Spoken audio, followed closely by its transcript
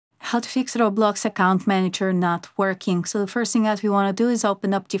how to fix Roblox Account Manager not working. So the first thing that we want to do is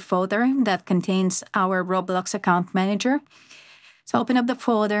open up the folder that contains our Roblox Account Manager. So open up the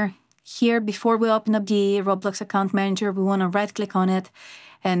folder. Here, before we open up the Roblox Account Manager, we want to right-click on it,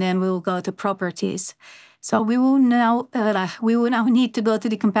 and then we will go to Properties. So we will now need to go to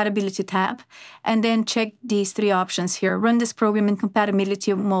the Compatibility tab, and then check these three options here. Run this program in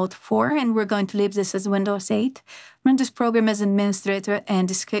Compatibility Mode 4, and we're going to leave this as Windows 8. Run this program as Administrator, and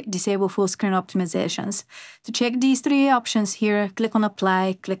disable full screen optimizations. To check these three options here, click on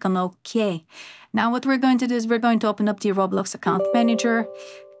Apply, click on OK. Now what we're going to do is we're going to open up the Roblox Account Manager,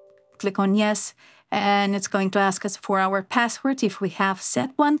 click on Yes, and it's going to ask us for our password if we have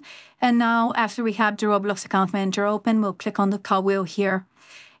set one. And now after we have the Roblox Account Manager open, we'll click on the cogwheel here,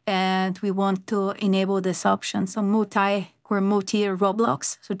 and we want to enable this option. So multi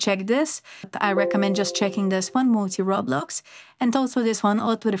Roblox. So check this. I recommend just checking this one, multi Roblox, and also this one,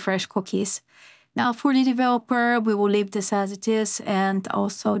 auto refresh cookies. Now for the developer, we will leave this as it is, and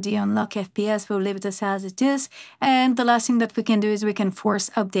also the unlock FPS, we'll leave this as it is. And the last thing that we can do is we can force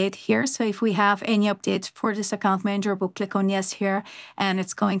update here. So if we have any updates for this account manager, we'll click on yes here, and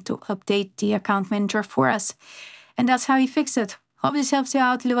it's going to update the account manager for us. And that's how you fix it. Hope this helps you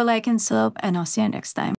out. Leave a like and sub, and I'll see you next time.